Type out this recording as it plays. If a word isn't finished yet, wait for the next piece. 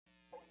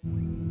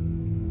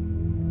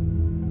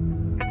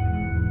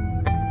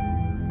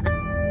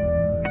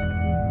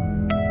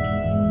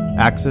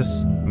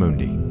Axis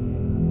Mundi.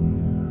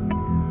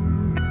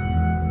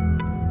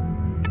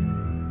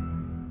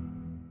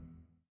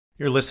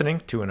 You're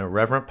listening to an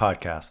Irreverent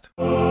podcast.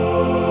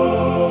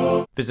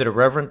 Visit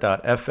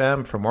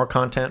irreverent.fm for more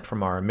content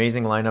from our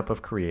amazing lineup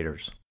of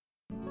creators.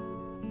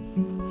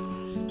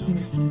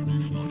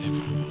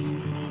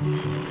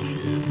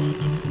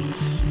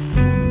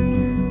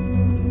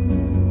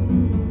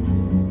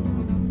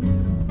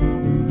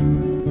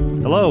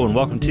 Hello and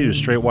welcome to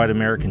Straight White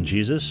American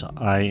Jesus.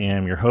 I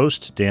am your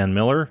host, Dan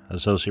Miller,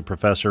 Associate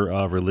Professor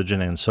of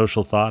Religion and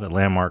Social Thought at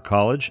Landmark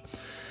College.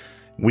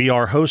 We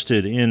are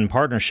hosted in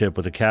partnership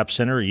with the Capps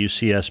Center at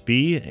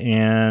UCSB,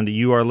 and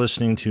you are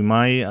listening to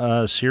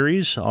my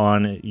series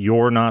on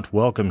You're Not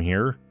Welcome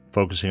Here,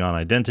 focusing on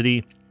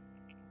identity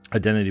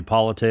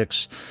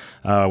politics.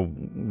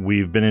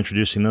 We've been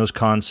introducing those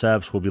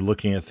concepts. We'll be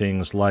looking at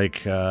things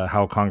like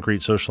how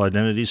concrete social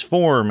identities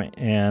form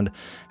and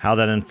how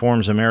that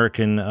informs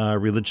American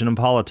religion and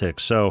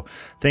politics. So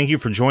thank you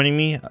for joining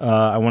me.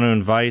 I want to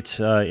invite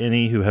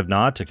any who have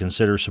not to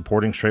consider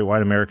supporting Straight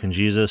White American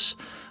Jesus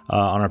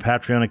on our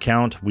Patreon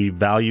account. We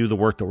value the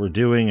work that we're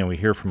doing, and we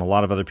hear from a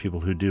lot of other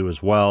people who do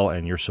as well,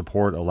 and your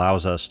support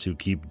allows us to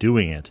keep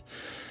doing it.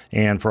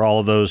 And for all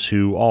of those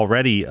who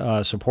already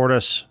support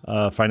us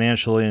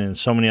financially and in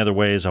so many other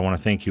ways, I want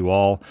to thank you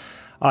all.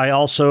 I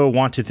also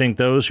want to thank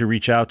those who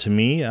reach out to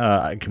me.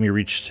 I can be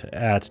reached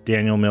at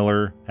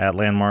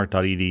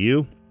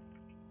danielmiller@landmark.edu.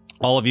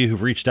 All of you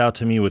who've reached out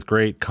to me with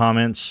great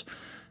comments,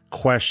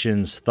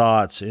 questions,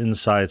 thoughts,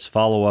 insights,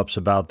 follow-ups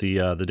about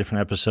the different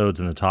episodes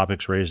and the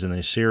topics raised in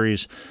this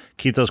series.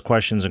 Keep those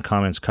questions and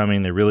comments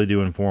coming. They really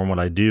do inform what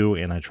I do,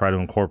 and I try to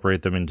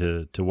incorporate them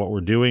into what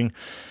we're doing.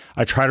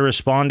 I try to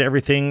respond to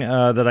everything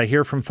that I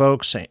hear from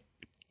folks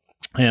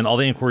and all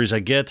the inquiries I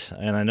get,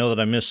 and I know that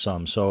I missed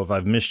some. So if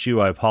I've missed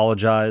you, I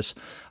apologize.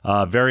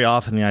 Very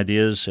often the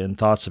ideas and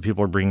thoughts that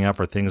people are bringing up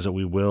are things that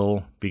we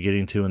will be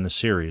getting to in the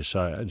series.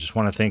 So I just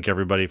want to thank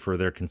everybody for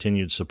their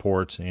continued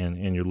support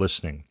and your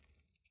listening.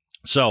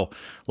 So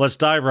let's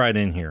dive right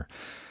in here.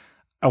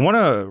 I want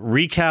to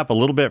recap a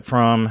little bit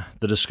from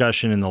the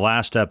discussion in the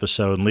last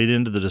episode and lead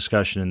into the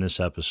discussion in this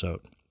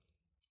episode.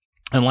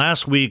 And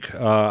last week,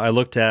 I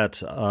looked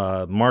at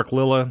Mark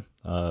Lilla,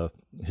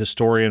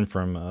 historian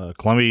from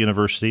Columbia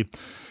University,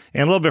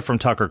 and a little bit from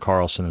Tucker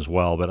Carlson as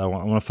well, but I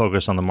want to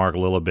focus on the Mark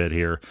Lilla bit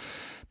here,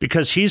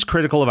 because he's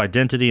critical of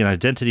identity and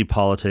identity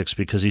politics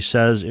because he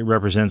says it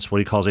represents what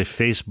he calls a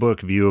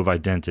Facebook view of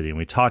identity. And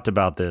we talked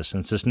about this, and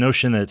it's this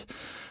notion that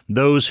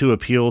those who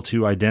appeal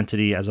to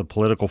identity as a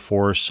political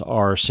force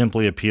are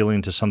simply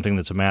appealing to something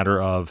that's a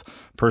matter of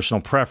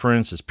personal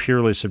preference. It's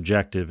purely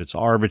subjective. It's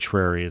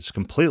arbitrary. It's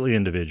completely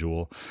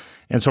individual.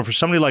 And so for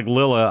somebody like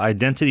Lilla,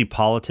 identity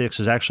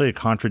politics is actually a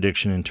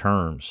contradiction in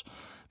terms,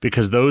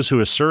 because those who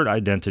assert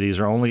identities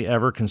are only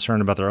ever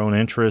concerned about their own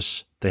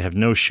interests. They have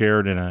no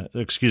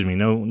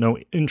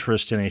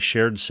interest in a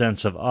shared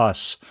sense of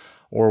us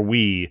or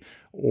we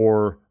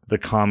or the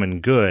common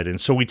good.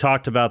 And so we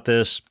talked about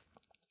this.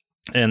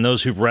 And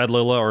those who've read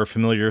Lilla or are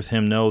familiar with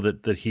him know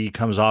that he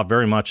comes off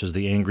very much as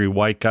the angry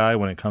white guy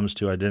when it comes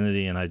to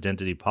identity and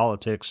identity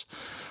politics.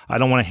 I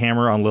don't want to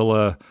hammer on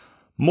Lilla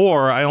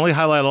more. I only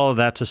highlight all of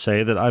that to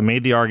say that I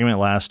made the argument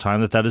last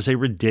time that is a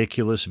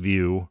ridiculous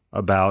view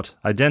about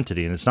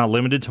identity. And it's not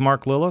limited to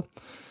Mark Lilla.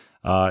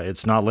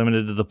 It's not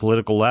limited to the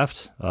political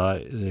left.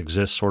 It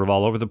exists sort of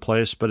all over the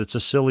place, but it's a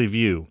silly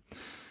view.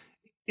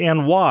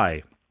 And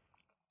why?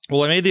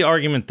 Well, I made the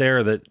argument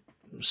there that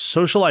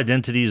social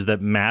identities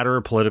that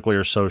matter politically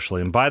or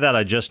socially, and by that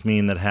I just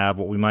mean that have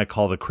what we might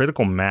call the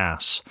critical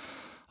mass,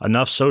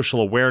 enough social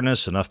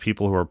awareness, enough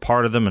people who are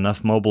part of them,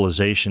 enough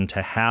mobilization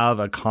to have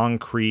a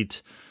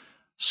concrete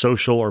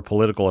social or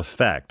political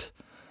effect.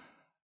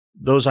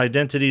 Those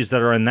identities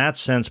that are in that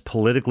sense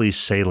politically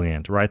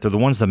salient, right? They're the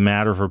ones that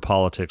matter for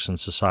politics and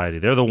society.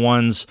 They're the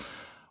ones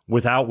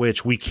without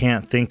which we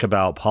can't think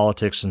about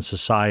politics and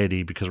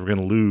society because we're going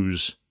to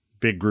lose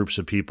big groups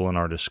of people in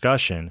our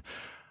discussion.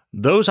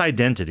 Those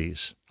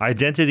identities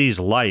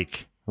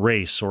like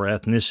race or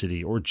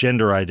ethnicity or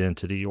gender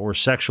identity or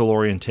sexual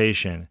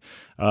orientation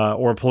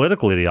or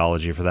political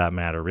ideology for that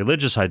matter,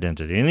 religious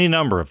identity, any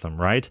number of them,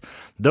 right?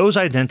 Those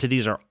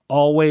identities are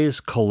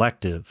always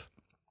collective.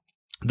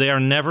 They are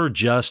never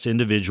just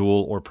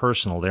individual or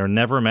personal. They are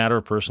never a matter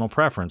of personal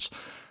preference.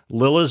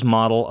 Lilla's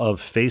model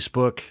of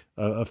Facebook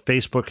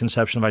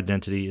conception of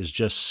identity is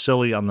just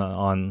silly on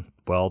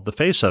the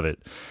face of it.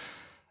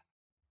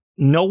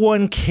 No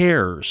one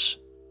cares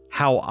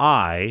how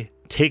I,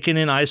 taken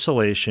in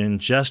isolation,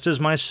 just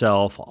as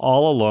myself,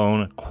 all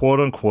alone,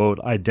 quote unquote,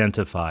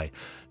 identify.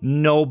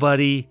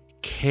 Nobody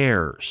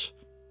cares.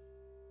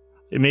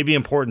 It may be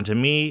important to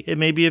me. It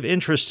may be of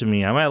interest to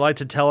me. I might like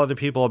to tell other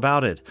people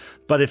about it.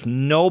 But if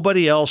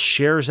nobody else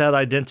shares that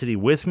identity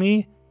with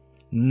me,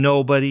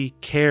 nobody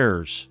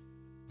cares.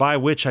 by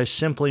which I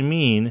simply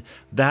mean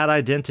that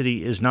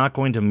identity is not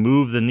going to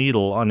move the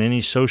needle on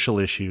any social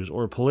issues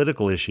or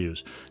political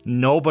issues.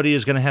 Nobody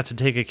is going to have to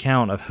take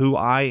account of who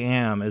I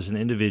am as an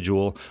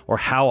individual or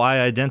how I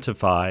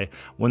identify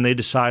when they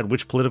decide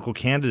which political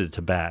candidate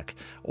to back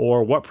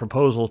or what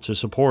proposal to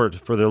support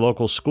for their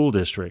local school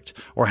district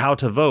or how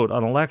to vote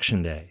on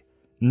election day.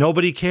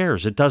 Nobody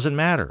cares. It doesn't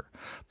matter.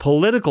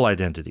 Political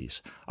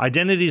identities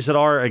that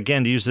are,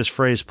 again, to use this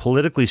phrase,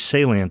 politically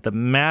salient, that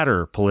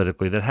matter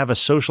politically, that have a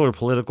social or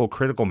political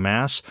critical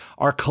mass,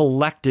 are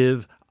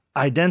collective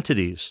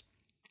identities.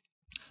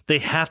 They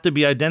have to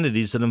be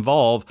identities that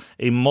involve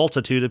a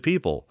multitude of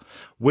people,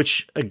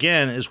 which,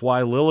 again, is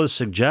why Lilla's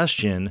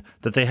suggestion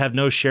that they have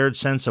no shared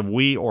sense of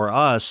we or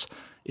us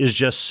is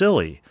just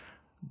silly.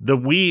 The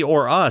we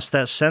or us,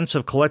 that sense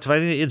of collective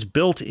identity, it's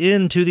built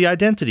into the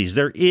identities.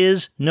 There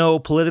is no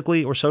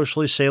politically or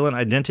socially salient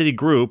identity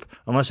group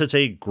unless it's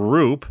a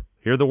group,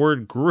 hear the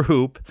word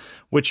group,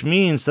 which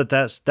means that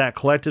that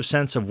collective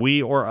sense of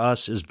we or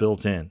us is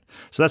built in.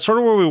 So that's sort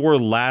of where we were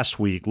last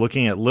week,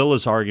 looking at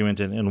Lilla's argument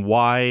and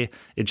why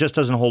it just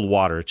doesn't hold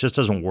water. It just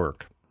doesn't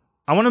work.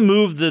 I want to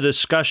move the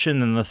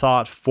discussion and the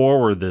thought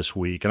forward this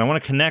week, and I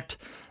want to connect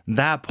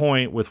that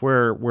point with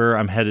where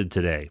I'm headed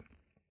today,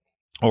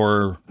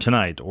 or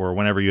tonight, or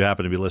whenever you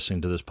happen to be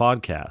listening to this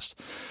podcast.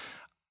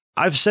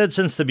 I've said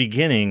since the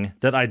beginning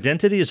that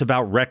identity is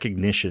about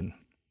recognition,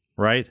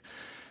 right?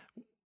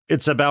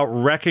 It's about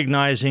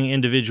recognizing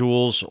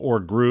individuals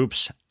or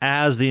groups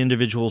as the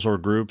individuals or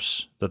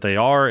groups that they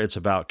are. It's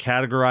about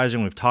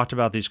categorizing. We've talked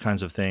about these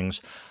kinds of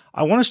things.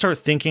 I want to start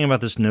thinking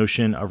about this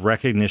notion of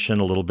recognition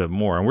a little bit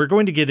more. And we're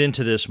going to get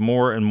into this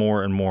more and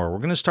more and more. We're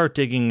going to start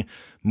digging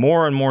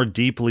more and more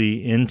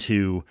deeply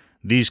into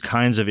these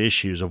kinds of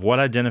issues of what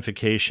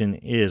identification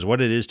is, what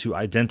it is to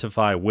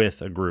identify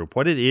with a group,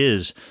 what it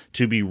is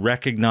to be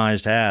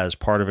recognized as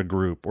part of a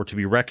group, or to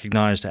be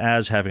recognized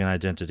as having an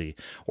identity,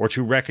 or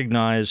to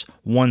recognize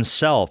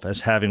oneself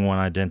as having one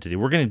identity.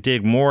 We're going to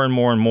dig more and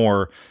more and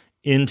more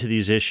into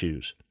these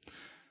issues.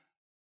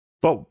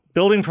 But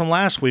building from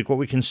last week, what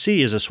we can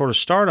see as a sort of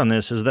start on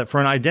this is that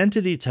for an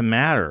identity to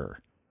matter,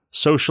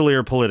 socially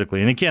or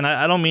politically. And again,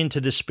 I don't mean to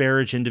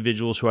disparage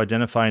individuals who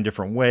identify in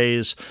different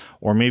ways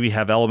or maybe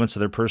have elements of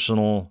their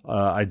personal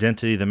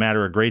identity that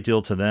matter a great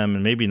deal to them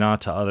and maybe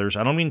not to others.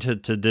 I don't mean to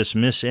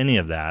dismiss any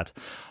of that.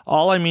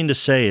 All I mean to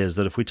say is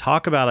that if we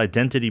talk about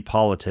identity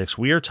politics,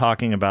 we are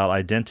talking about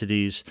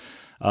identities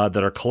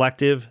that are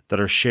collective,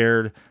 that are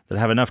shared, that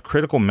have enough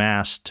critical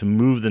mass to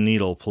move the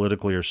needle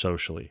politically or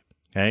socially.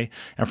 Okay?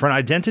 And for an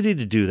identity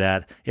to do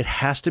that, it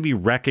has to be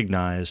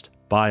recognized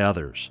by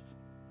others.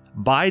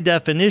 By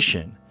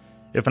definition,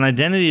 if an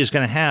identity is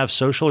going to have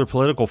social or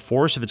political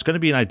force, if it's going to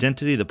be an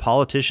identity that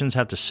politicians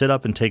have to sit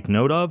up and take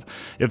note of,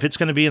 if it's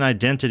going to be an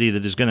identity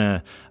that is going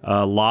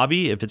to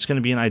lobby, if it's going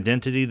to be an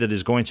identity that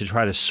is going to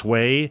try to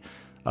sway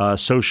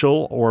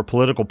social or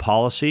political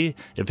policy,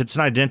 if it's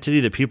an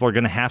identity that people are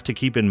going to have to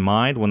keep in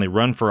mind when they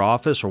run for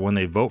office or when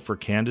they vote for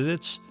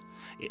candidates,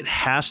 it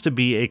has to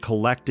be a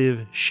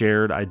collective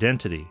shared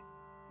identity.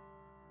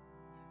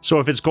 So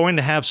if it's going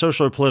to have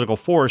social or political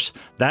force,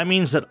 that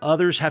means that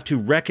others have to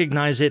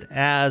recognize it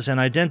as an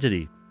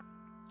identity.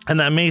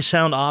 And that may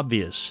sound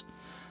obvious,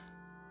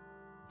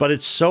 but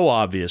it's so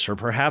obvious, or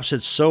perhaps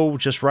it's so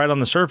just right on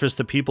the surface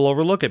that people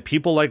overlook it.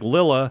 People like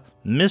Lilla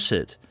miss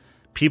it.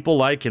 People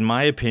like, in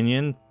my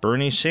opinion,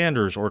 Bernie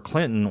Sanders or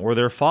Clinton or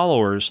their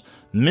followers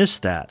miss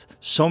that.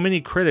 So many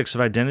critics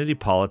of identity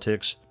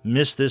politics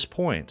miss this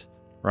point,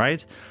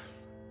 right?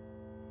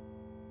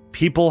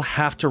 People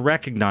have to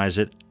recognize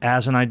it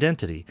as an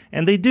identity.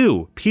 And they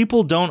do.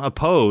 People don't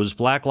oppose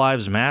Black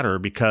Lives Matter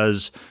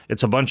because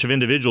it's a bunch of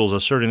individuals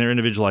asserting their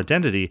individual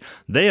identity.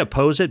 They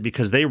oppose it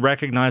because they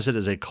recognize it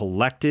as a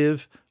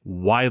collective,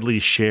 widely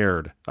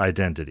shared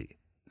identity.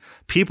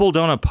 People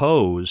don't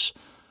oppose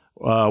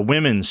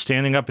women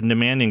standing up and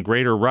demanding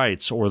greater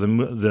rights or the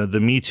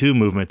Me Too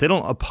movement. They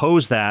don't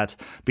oppose that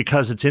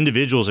because it's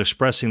individuals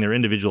expressing their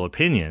individual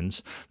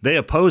opinions. They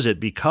oppose it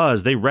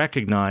because they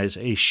recognize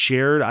a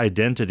shared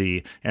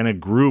identity and a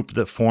group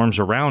that forms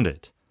around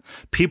it.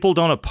 People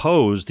don't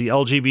oppose the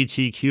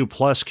LGBTQ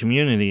plus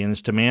community and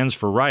its demands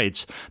for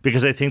rights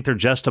because they think they're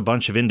just a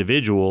bunch of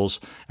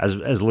individuals, as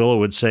Lilla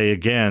would say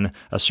again,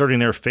 asserting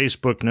their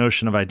Facebook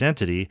notion of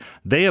identity.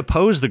 They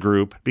oppose the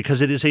group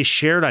because it is a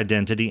shared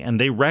identity and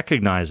they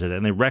recognize it,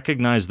 and they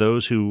recognize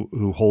those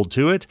who hold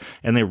to it,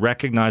 and they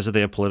recognize that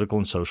they have political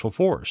and social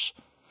force.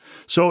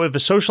 So if a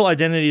social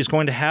identity is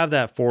going to have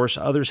that force,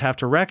 others have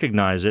to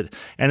recognize it.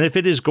 And if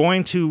it is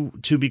going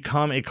to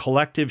become a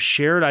collective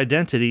shared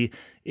identity,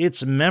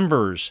 its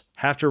members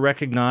have to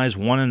recognize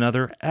one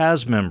another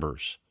as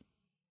members,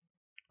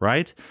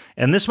 right?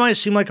 And this might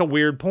seem like a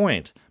weird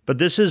point, but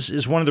this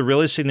is one of the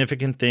really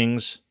significant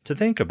things to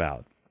think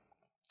about.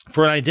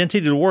 For an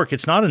identity to work,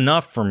 it's not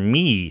enough for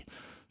me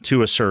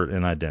to assert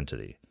an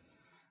identity.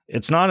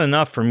 It's not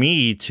enough for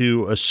me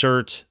to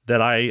assert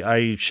that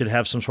I should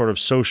have some sort of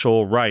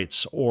social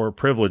rights or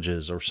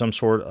privileges or some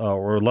sort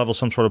or level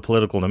some sort of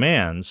political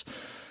demands.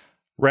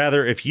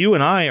 Rather, if you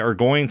and I are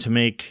going to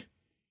make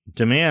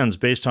demands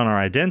based on our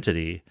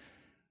identity,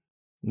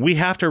 we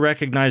have to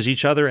recognize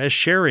each other as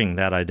sharing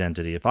that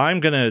identity. If I'm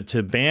going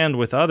to band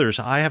with others,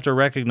 I have to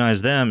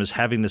recognize them as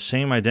having the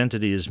same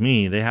identity as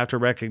me. They have to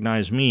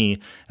recognize me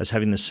as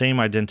having the same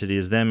identity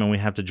as them, and we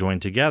have to join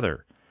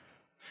together.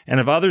 And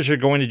if others are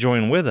going to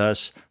join with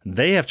us,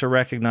 they have to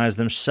recognize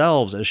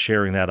themselves as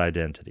sharing that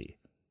identity.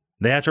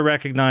 They have to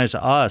recognize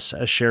us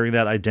as sharing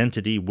that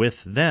identity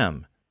with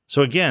them.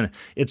 So again,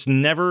 it's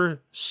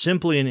never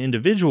simply an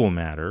individual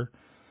matter.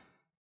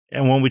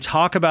 And when we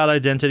talk about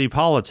identity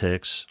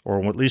politics,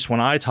 or at least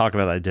when I talk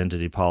about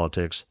identity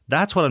politics,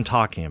 that's what I'm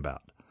talking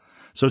about.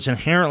 So it's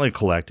inherently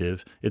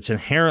collective, it's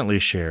inherently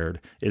shared,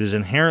 it is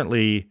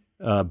inherently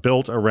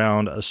built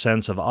around a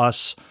sense of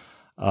us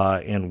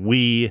and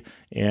we,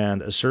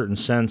 and a certain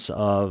sense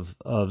of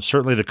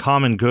certainly the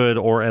common good,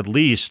 or at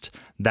least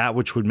that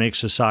which would make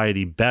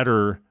society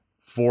better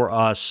for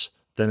us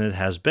than it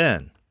has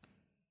been.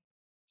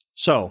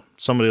 So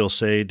somebody will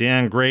say,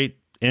 Dan, great,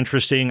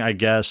 interesting, I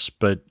guess,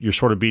 but you're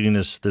sort of beating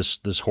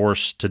this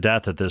horse to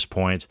death at this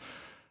point.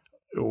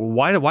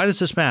 Why does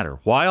this matter?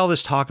 Why all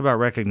this talk about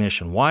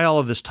recognition? Why all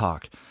of this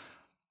talk?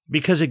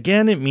 Because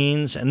again, it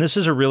means, and this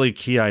is a really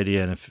key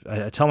idea, and if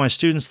I tell my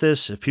students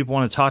this, if people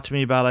want to talk to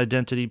me about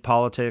identity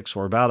politics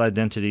or about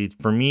identity,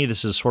 for me,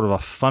 this is sort of a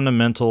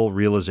fundamental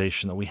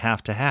realization that we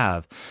have to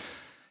have.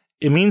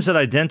 It means that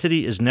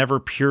identity is never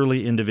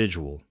purely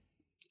individual.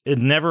 It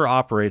never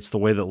operates the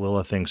way that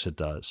Lilith thinks it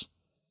does.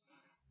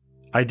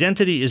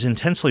 Identity is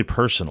intensely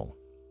personal,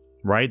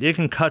 right? It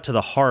can cut to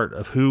the heart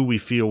of who we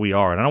feel we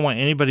are. And I don't want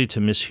anybody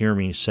to mishear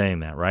me saying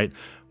that, right?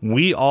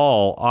 We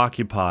all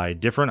occupy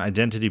different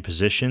identity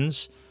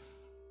positions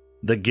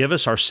that give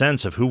us our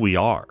sense of who we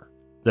are,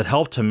 that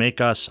help to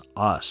make us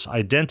us.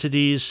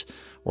 Identities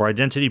or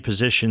identity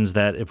positions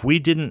that if we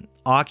didn't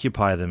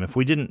occupy them, if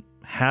we didn't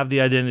have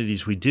the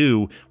identities we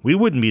do, we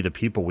wouldn't be the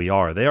people we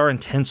are. They are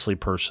intensely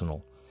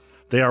personal.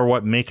 They are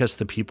what make us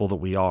the people that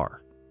we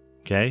are,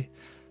 okay?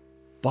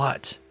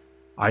 But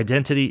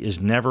identity is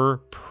never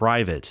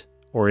private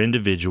or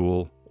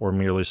individual or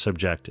merely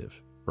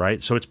subjective,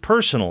 right? So it's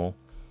personal,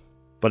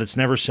 but it's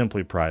never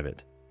simply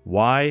private.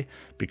 Why?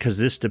 Because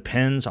this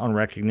depends on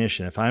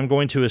recognition. If I'm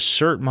going to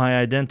assert my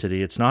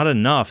identity, it's not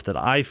enough that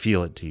I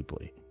feel it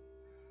deeply.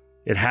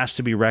 It has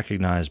to be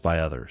recognized by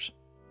others.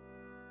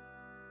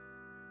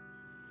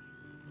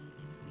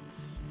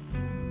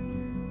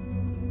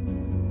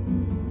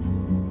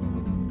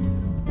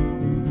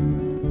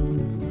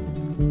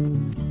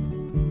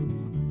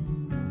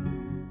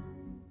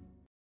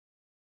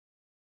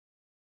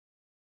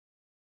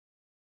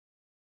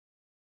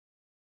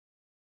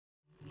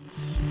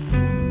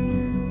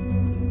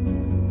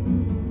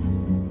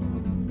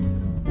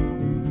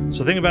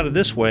 So think about it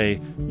this way,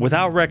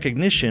 without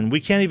recognition, we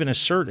can't even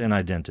assert an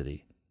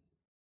identity.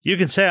 You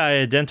can say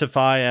I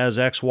identify as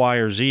X, Y,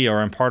 or Z,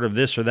 or I'm part of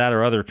this or that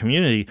or other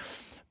community,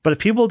 but if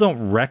people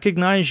don't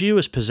recognize you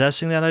as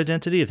possessing that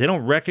identity, if they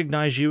don't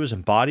recognize you as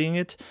embodying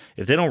it,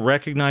 if they don't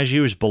recognize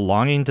you as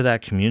belonging to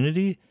that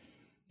community,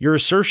 your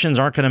assertions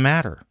aren't going to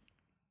matter.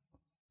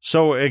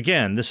 So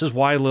again, this is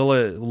why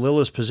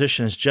Lilith's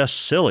position is just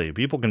silly.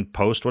 People can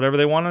post whatever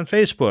they want on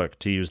Facebook,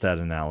 to use that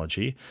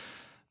analogy.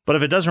 But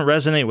if it doesn't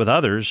resonate with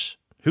others,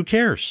 who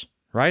cares,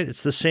 right?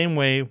 It's the same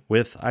way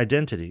with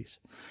identities.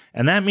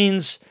 And that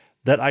means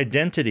that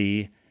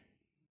identity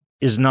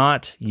is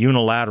not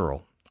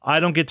unilateral.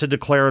 I don't get to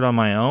declare it on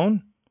my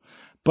own,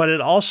 but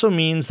it also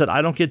means that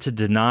I don't get to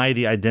deny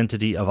the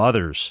identity of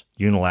others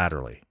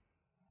unilaterally.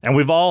 And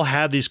we've all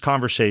had these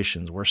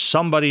conversations where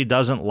somebody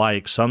doesn't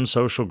like some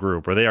social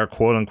group, or they are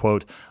quote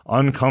unquote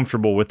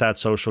uncomfortable with that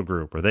social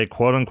group, or they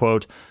quote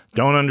unquote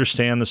don't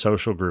understand the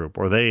social group,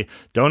 or they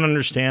don't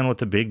understand what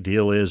the big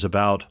deal is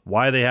about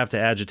why they have to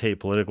agitate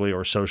politically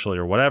or socially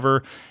or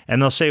whatever. And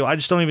they'll say, I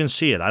just don't even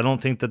see it. I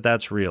don't think that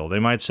that's real. They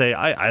might say,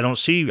 I don't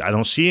see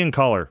in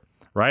color,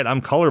 right?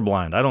 I'm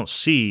colorblind. I don't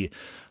see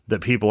that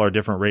people are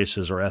different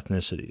races or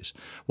ethnicities.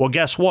 Well,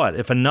 guess what?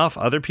 If enough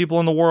other people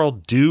in the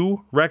world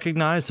do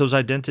recognize those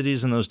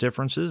identities and those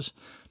differences,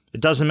 it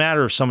doesn't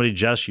matter if somebody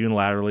just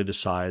unilaterally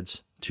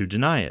decides to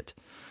deny it.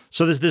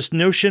 So this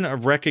notion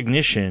of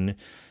recognition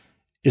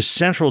is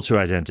central to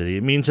identity.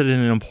 It means that in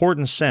an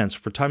important sense,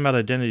 if we're talking about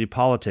identity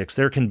politics,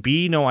 there can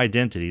be no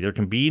identity. There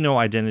can be no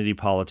identity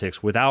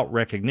politics without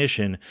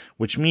recognition,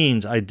 which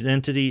means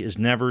identity is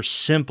never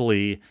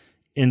simply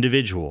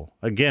individual.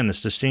 Again,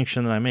 this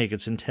distinction that I make,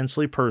 it's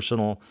intensely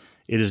personal.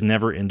 It is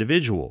never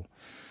individual.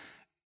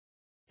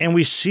 And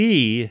we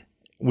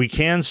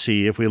can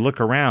see, if we look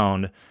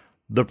around,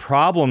 the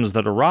problems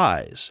that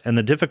arise and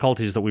the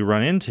difficulties that we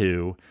run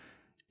into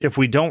if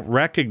we don't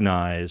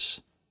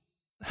recognize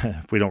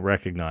the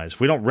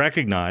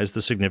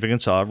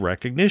significance of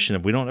recognition,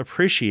 if we don't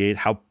appreciate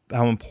how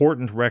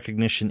important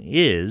recognition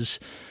is,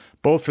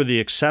 both for the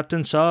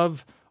acceptance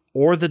of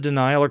or the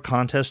denial or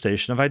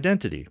contestation of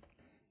identity.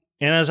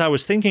 And as I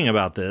was thinking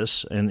about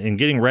this and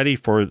getting ready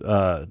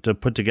to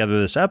put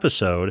together this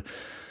episode,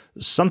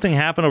 something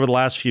happened over the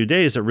last few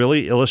days that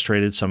really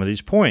illustrated some of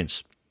these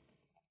points.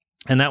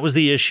 And that was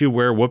the issue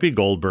where Whoopi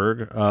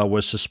Goldberg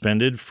was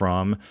suspended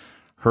from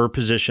her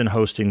position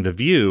hosting The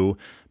View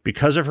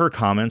because of her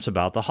comments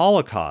about the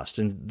Holocaust.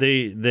 And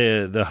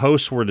the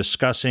hosts were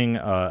discussing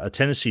a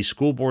Tennessee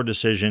school board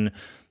decision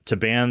to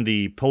ban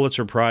the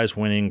Pulitzer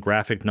Prize-winning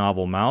graphic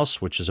novel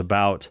Maus, which is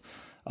about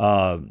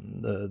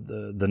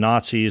the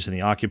Nazis and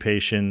the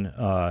occupation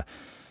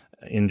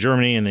in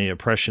Germany and the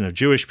oppression of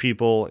Jewish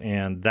people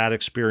and that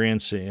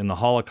experience in the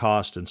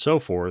Holocaust and so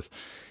forth.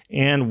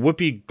 And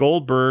Whoopi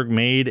Goldberg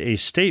made a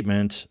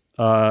statement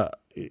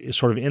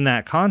sort of in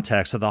that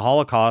context that the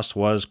Holocaust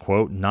was,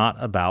 quote, not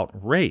about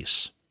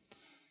race.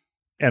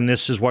 And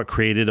this is what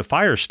created a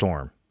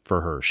firestorm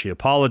for her. She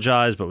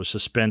apologized, but was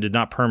suspended,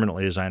 not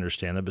permanently as I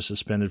understand it, but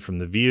suspended from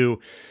The View.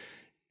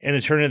 And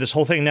it turned into this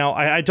whole thing. Now,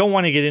 I don't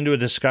want to get into a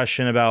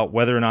discussion about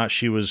whether or not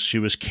she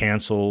was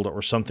canceled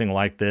or something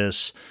like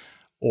this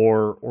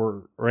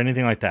or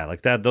anything like that.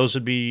 Like that, those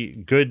would be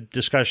good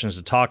discussions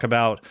to talk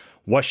about.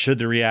 What should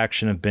the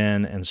reaction have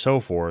been and so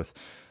forth.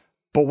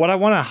 But what I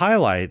want to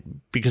highlight,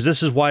 because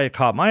this is why it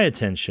caught my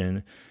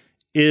attention,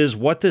 is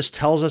what this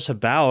tells us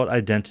about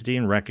identity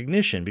and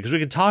recognition. Because we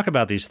can talk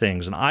about these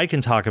things, and I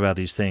can talk about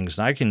these things,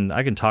 and I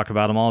can talk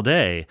about them all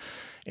day.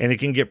 And it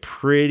can get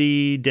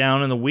pretty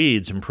down in the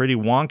weeds and pretty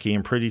wonky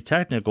and pretty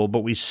technical, but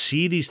we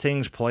see these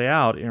things play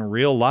out in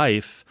real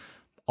life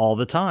all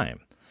the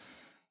time.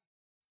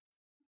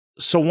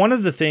 So one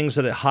of the things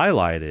that it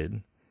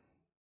highlighted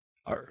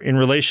in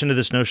relation to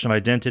this notion of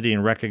identity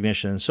and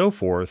recognition and so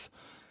forth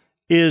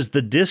is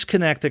the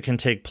disconnect that can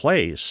take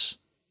place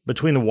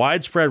between the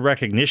widespread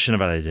recognition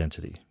of an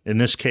identity, in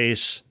this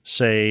case,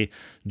 say,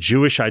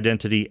 Jewish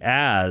identity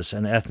as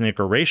an ethnic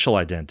or racial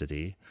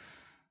identity,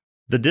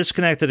 the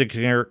disconnect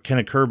that can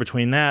occur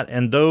between that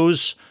and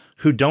those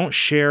who don't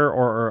share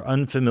or are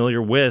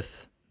unfamiliar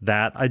with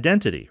that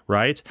identity,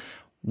 right?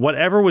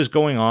 Whatever was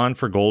going on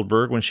for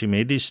Goldberg when she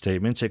made these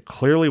statements, it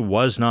clearly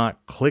was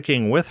not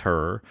clicking with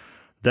her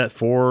that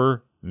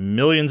for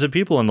millions of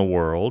people in the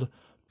world,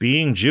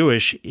 being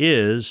Jewish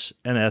is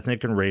an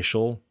ethnic and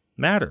racial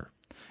matter.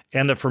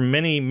 And that for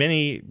many,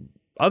 many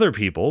other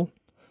people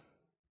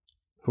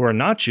who are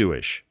not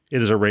Jewish,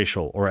 it is a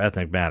racial or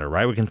ethnic matter,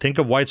 right? We can think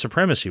of white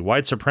supremacy.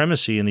 White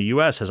supremacy in the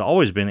U.S. has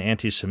always been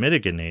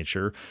anti-Semitic in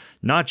nature,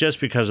 not just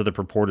because of the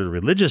purported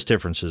religious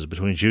differences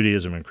between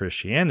Judaism and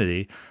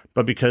Christianity,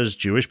 but because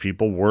Jewish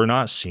people were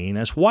not seen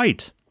as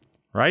white,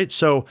 right?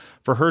 So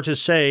for her to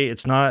say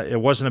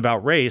it wasn't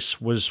about race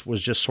was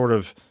just sort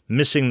of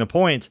missing the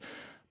point,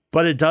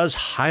 but it does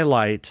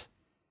highlight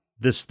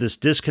this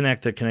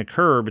disconnect that can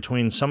occur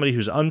between somebody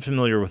who's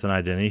unfamiliar with an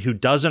identity, who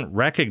doesn't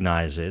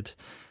recognize it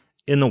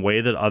in the way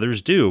that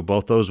others do,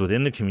 both those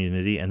within the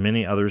community and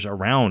many others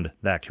around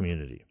that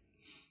community.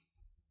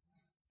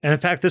 And in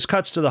fact, this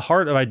cuts to the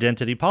heart of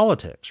identity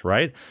politics,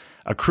 right?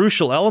 A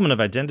crucial element of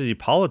identity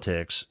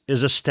politics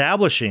is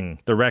establishing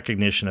the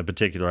recognition of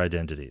particular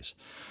identities.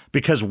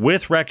 Because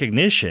with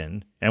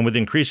recognition, and with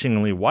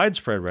increasingly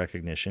widespread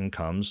recognition,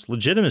 comes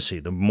legitimacy.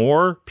 The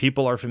more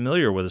people are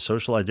familiar with a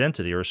social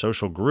identity or a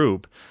social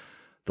group,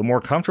 the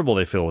more comfortable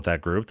they feel with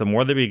that group, the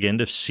more they begin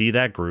to see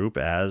that group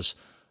as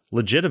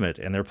legitimate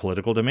and their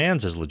political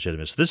demands as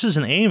legitimate. So this is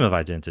an aim of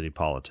identity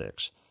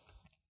politics.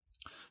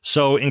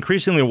 So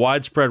increasingly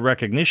widespread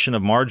recognition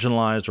of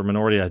marginalized or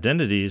minority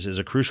identities is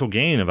a crucial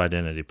gain of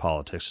identity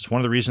politics. It's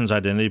one of the reasons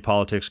identity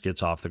politics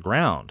gets off the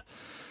ground.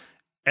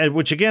 And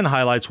which again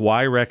highlights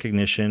why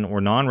recognition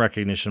or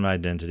non-recognition of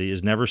identity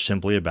is never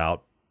simply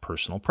about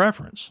personal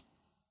preference.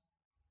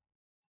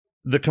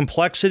 The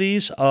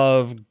complexities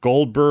of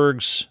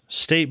Goldberg's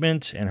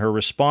statement and her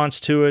response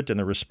to it and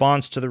the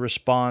response to the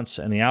response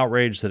and the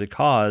outrage that it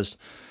caused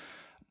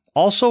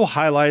also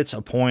highlights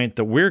a point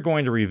that we're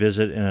going to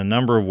revisit in a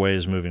number of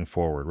ways moving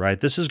forward, right?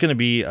 This is going to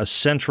be a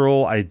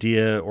central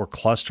idea or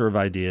cluster of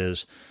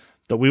ideas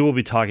that we will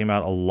be talking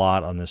about a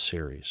lot on this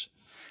series.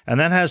 And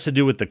that has to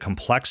do with the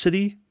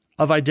complexity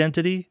of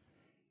identity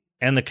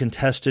and the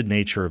contested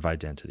nature of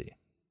identity,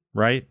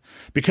 right?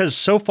 Because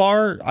so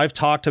far I've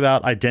talked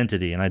about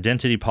identity and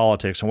identity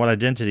politics and what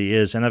identity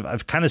is, and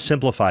I've kind of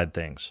simplified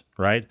things,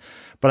 right?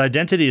 But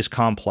identity is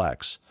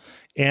complex.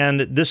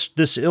 And this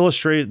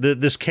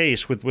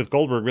case with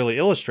Goldberg really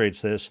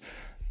illustrates this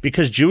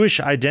because Jewish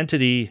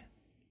identity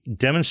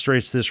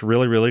demonstrates this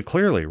really, really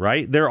clearly,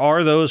 right? There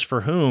are those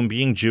for whom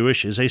being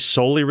Jewish is a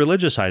solely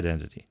religious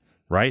identity,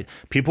 right?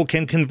 People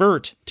can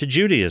convert to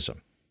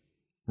Judaism,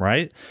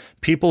 right?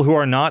 People who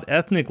are not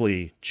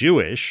ethnically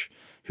Jewish,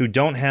 who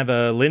don't have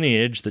a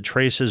lineage that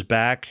traces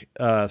back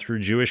through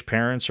Jewish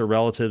parents or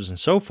relatives and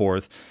so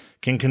forth,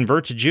 can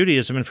convert to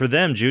Judaism. And for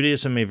them,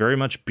 Judaism may very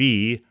much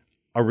be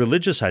a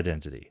religious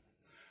identity.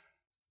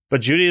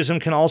 But Judaism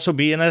can also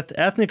be an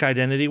ethnic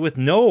identity with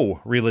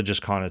no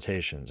religious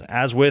connotations,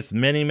 as with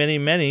many, many,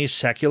 many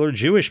secular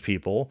Jewish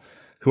people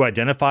who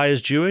identify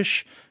as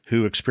Jewish,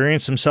 who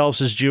experience themselves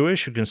as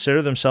Jewish, who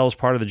consider themselves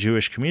part of the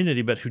Jewish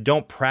community, but who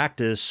don't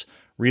practice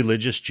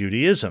religious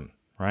Judaism,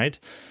 right?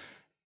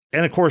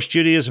 And of course,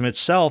 Judaism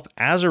itself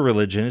as a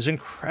religion is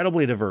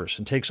incredibly diverse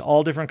and takes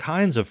all different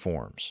kinds of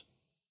forms,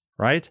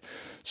 right?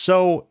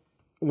 So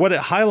what it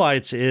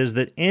highlights is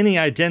that any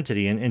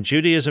identity, and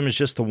Judaism is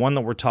just the one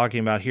that we're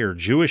talking about here,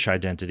 Jewish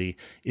identity,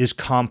 is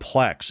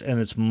complex and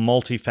it's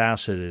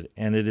multifaceted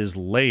and it is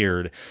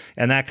layered,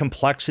 and that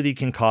complexity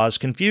can cause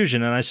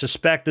confusion. And I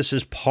suspect this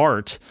is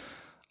part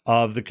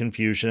of the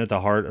confusion at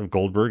the heart of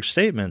Goldberg's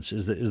statements,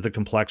 is the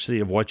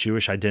complexity of what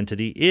Jewish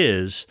identity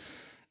is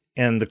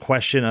and the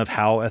question of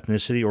how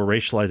ethnicity or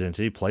racial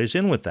identity plays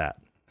in with that.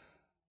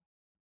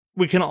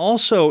 We can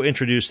also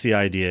introduce the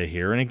idea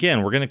here, and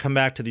again, we're going to come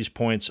back to these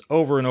points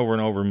over and over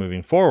and over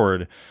moving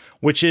forward,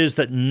 which is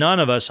that none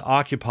of us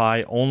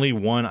occupy only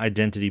one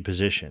identity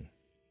position.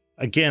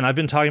 Again, I've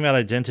been talking about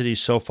identity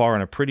so far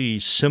in a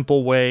pretty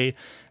simple way,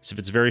 as if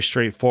it's very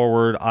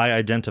straightforward. I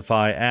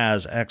identify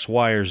as X,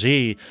 Y, or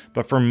Z,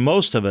 but for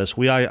most of us,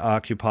 we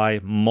occupy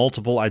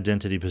multiple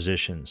identity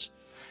positions,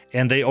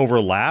 and they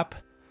overlap,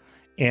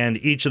 and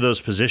each of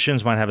those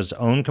positions might have its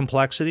own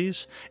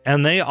complexities,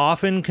 and they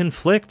often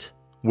conflict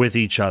with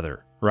each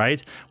other,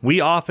 right? We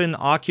often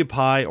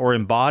occupy or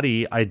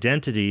embody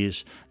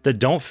identities that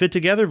don't fit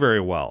together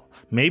very well.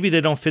 Maybe they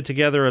don't fit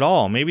together at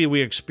all. Maybe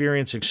we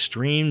experience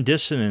extreme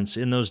dissonance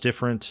in those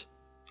different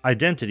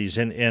identities.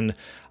 And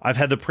I've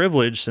had the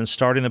privilege since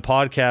starting the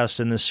podcast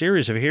in this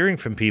series of hearing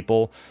from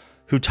people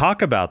who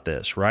talk about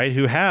this, right?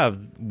 Who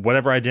have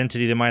whatever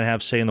identity they might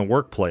have, say, in the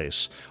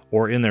workplace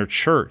or in their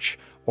church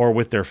or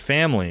with their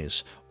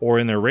families or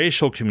in their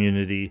racial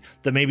community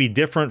that may be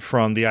different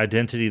from the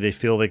identity they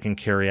feel they can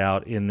carry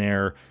out in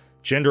their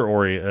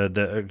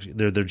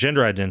their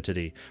gender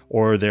identity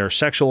or their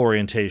sexual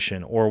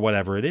orientation or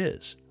whatever it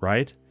is,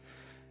 right?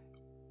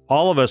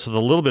 All of us with a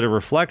little bit of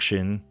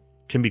reflection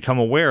can become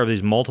aware of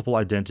these multiple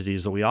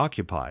identities that we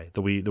occupy,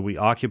 that we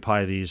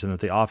occupy these and that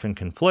they often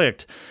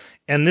conflict.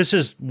 And this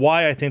is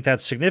why I think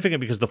that's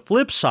significant, because the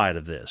flip side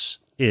of this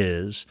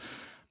is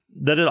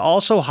that it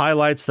also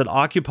highlights that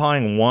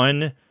occupying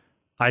one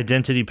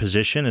identity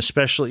position,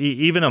 especially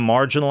even a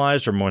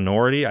marginalized or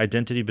minority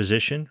identity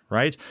position,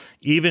 right?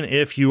 Even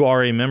if you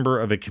are a member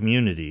of a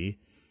community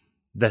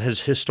that has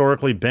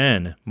historically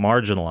been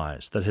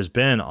marginalized, that has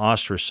been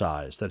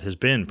ostracized, that has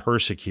been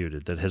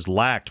persecuted, that has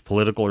lacked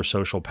political or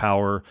social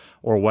power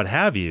or what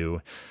have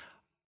you,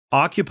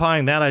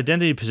 occupying that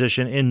identity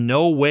position in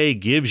no way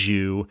gives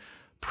you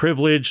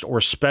privileged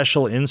or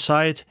special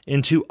insight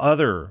into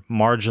other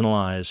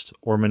marginalized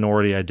or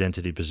minority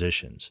identity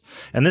positions.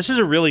 And this is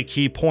a really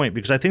key point,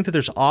 because I think that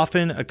there's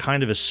often a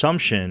kind of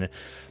assumption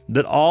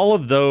that all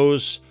of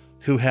those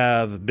who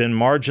have been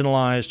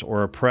marginalized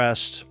or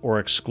oppressed or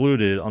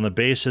excluded on the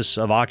basis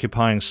of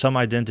occupying some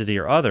identity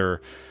or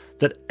other,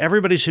 that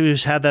everybody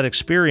who's had that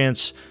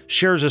experience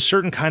shares a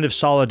certain kind of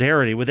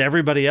solidarity with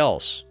everybody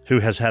else who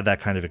has had that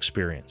kind of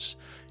experience.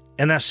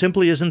 And that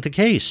simply isn't the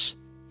case.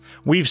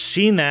 We've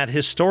seen that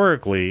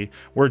historically,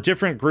 where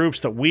different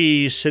groups that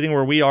we, sitting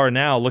where we are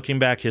now, looking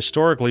back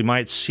historically,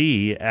 might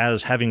see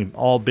as having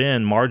all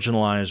been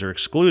marginalized or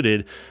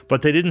excluded,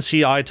 but they didn't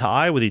see eye to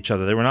eye with each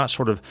other. They were not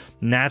sort of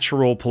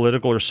natural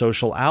political or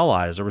social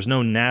allies. There was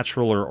no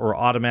natural or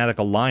automatic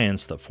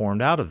alliance that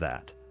formed out of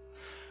that.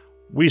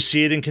 We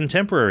see it in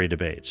contemporary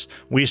debates.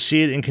 We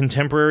see it in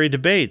contemporary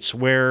debates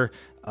where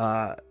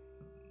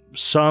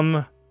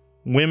some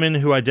women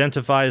who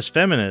identify as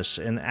feminists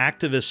and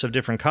activists of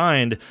different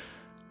kind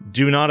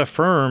do not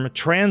affirm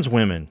trans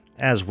women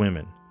as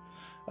women.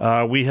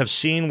 We have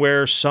seen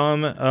where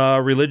some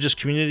religious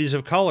communities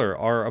of color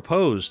are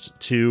opposed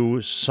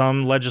to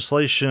some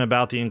legislation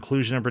about the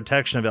inclusion and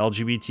protection of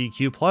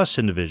LGBTQ plus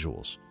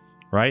individuals,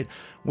 right?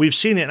 We've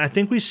seen it, and I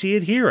think we see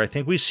it here. I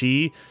think we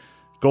see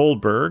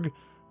Goldberg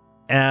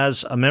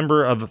as a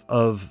member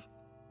of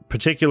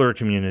particular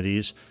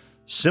communities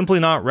simply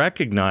not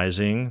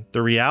recognizing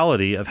the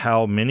reality of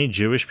how many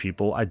Jewish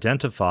people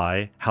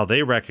identify, how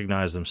they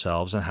recognize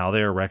themselves, and how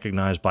they are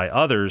recognized by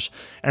others,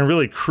 and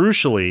really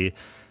crucially,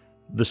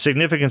 the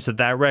significance that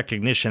that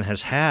recognition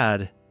has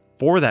had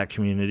for that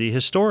community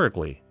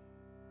historically.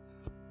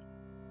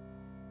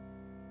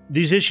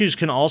 These issues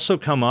can also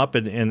come up,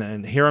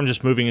 and here I'm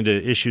just moving into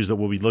issues that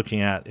we'll be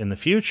looking at in the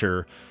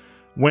future,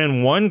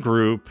 when one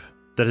group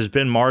that has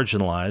been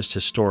marginalized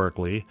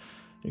historically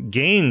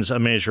gains a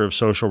measure of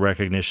social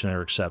recognition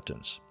or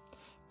acceptance,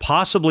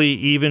 possibly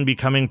even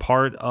becoming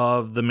part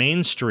of the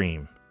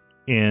mainstream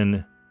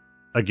in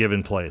a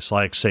given place,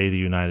 like, say, the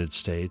United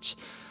States,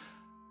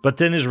 but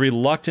then is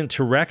reluctant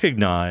to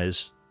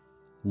recognize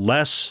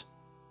less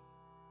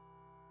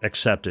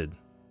accepted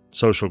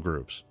social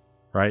groups,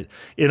 right?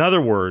 In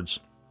other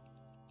words,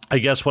 I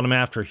guess what I'm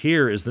after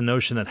here is the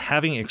notion that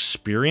having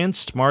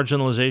experienced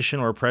marginalization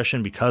or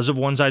oppression because of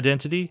one's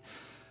identity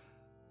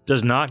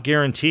does not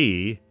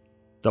guarantee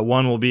that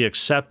one will be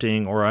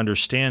accepting or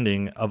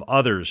understanding of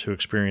others who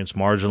experience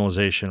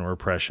marginalization or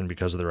oppression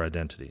because of their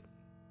identity.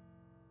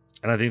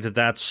 And I think that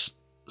that's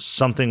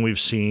something we've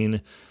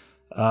seen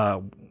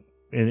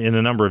in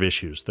a number of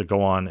issues that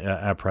go on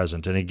at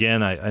present. And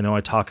again, I know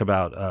I talk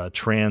about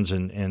trans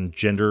and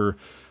gender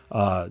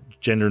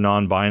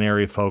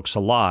non-binary folks a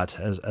lot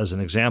as an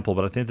example,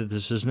 but I think that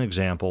this is an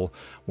example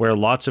where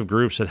lots of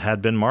groups that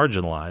had been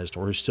marginalized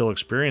or who still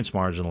experience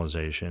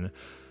marginalization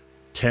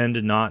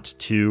tend not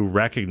to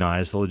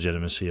recognize the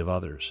legitimacy of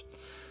others.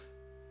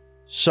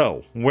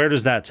 So, where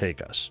does that take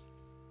us?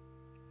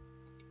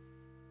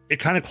 It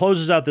kind of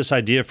closes out this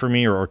idea for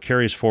me, or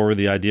carries forward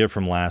the idea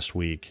from last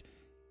week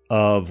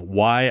of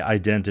why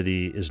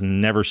identity is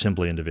never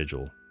simply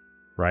individual,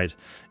 right?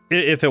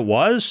 If it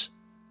was,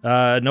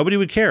 nobody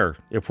would care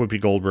if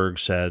Whoopi Goldberg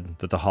said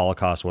that the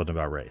Holocaust wasn't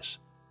about race,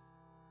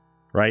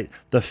 right?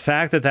 The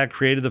fact that that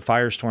created the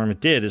firestorm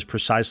it did is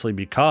precisely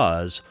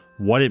because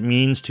what it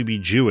means to be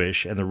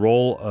Jewish and the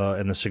role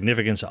and the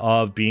significance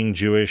of being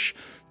Jewish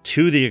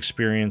to the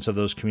experience of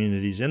those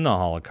communities in the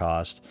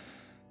Holocaust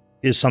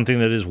is something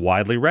that is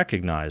widely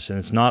recognized, and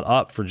it's not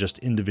up for just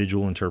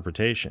individual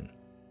interpretation,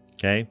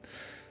 okay?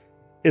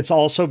 It's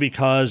also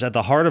because at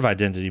the heart of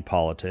identity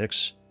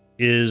politics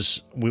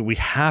is we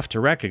have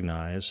to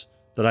recognize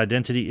that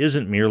identity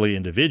isn't merely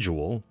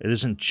individual. It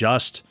isn't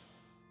just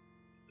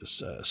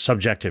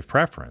subjective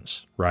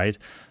preference, right?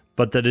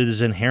 But that it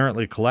is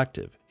inherently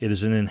collective. It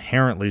is an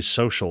inherently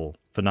social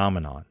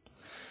phenomenon.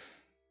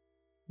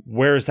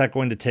 Where is that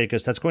going to take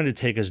us? That's going to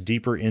take us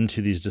deeper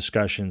into these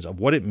discussions of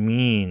what it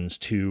means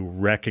to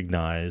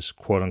recognize,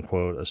 quote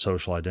unquote, a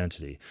social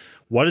identity.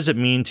 What does it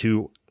mean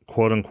to,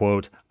 quote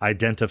unquote,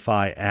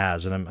 identify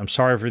as? And I'm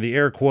sorry for the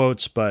air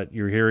quotes, but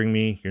you're hearing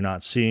me, you're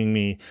not seeing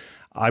me.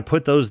 I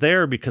put those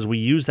there because we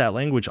use that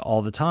language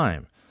all the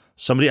time.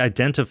 Somebody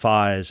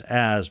identifies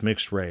as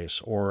mixed race,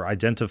 or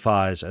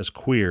identifies as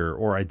queer,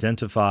 or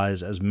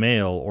identifies as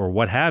male, or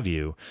what have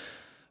you.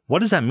 What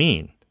does that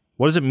mean?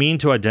 What does it mean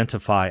to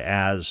identify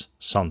as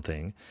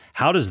something?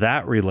 How does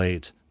that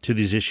relate to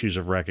these issues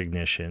of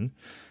recognition?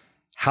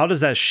 How does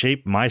that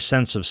shape my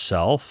sense of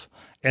self?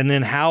 And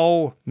then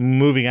how,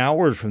 moving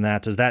outward from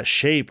that, does that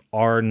shape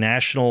our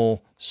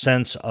national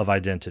sense of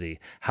identity?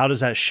 How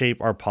does that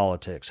shape our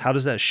politics? How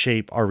does that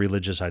shape our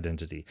religious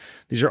identity?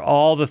 These are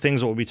all the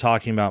things that we'll be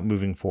talking about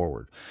moving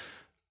forward.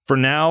 For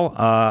now,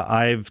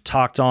 I've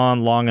talked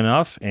on long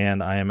enough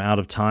and I am out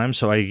of time.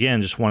 So I,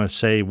 again, just want to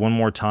say one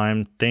more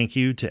time, thank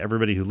you to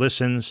everybody who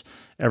listens,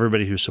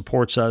 everybody who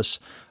supports us.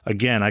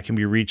 Again, I can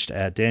be reached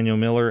at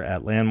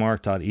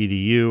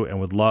danielmiller@landmark.edu and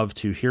would love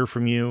to hear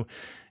from you.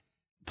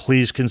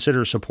 Please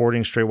consider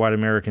supporting Straight White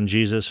American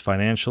Jesus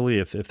financially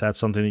if that's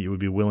something that you would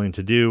be willing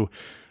to do.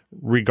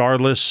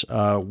 Regardless,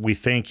 we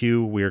thank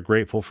you. We are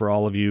grateful for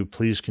all of you.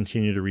 Please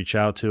continue to reach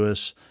out to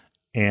us.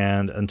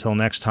 And until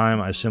next time,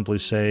 I simply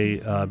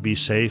say, be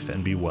safe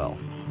and be well.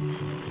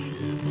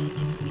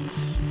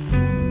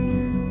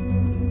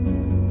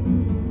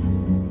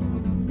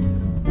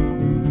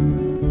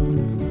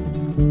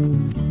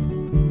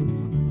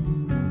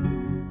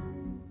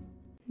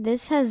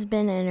 This has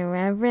been an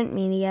Irreverent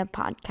Media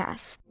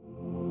podcast.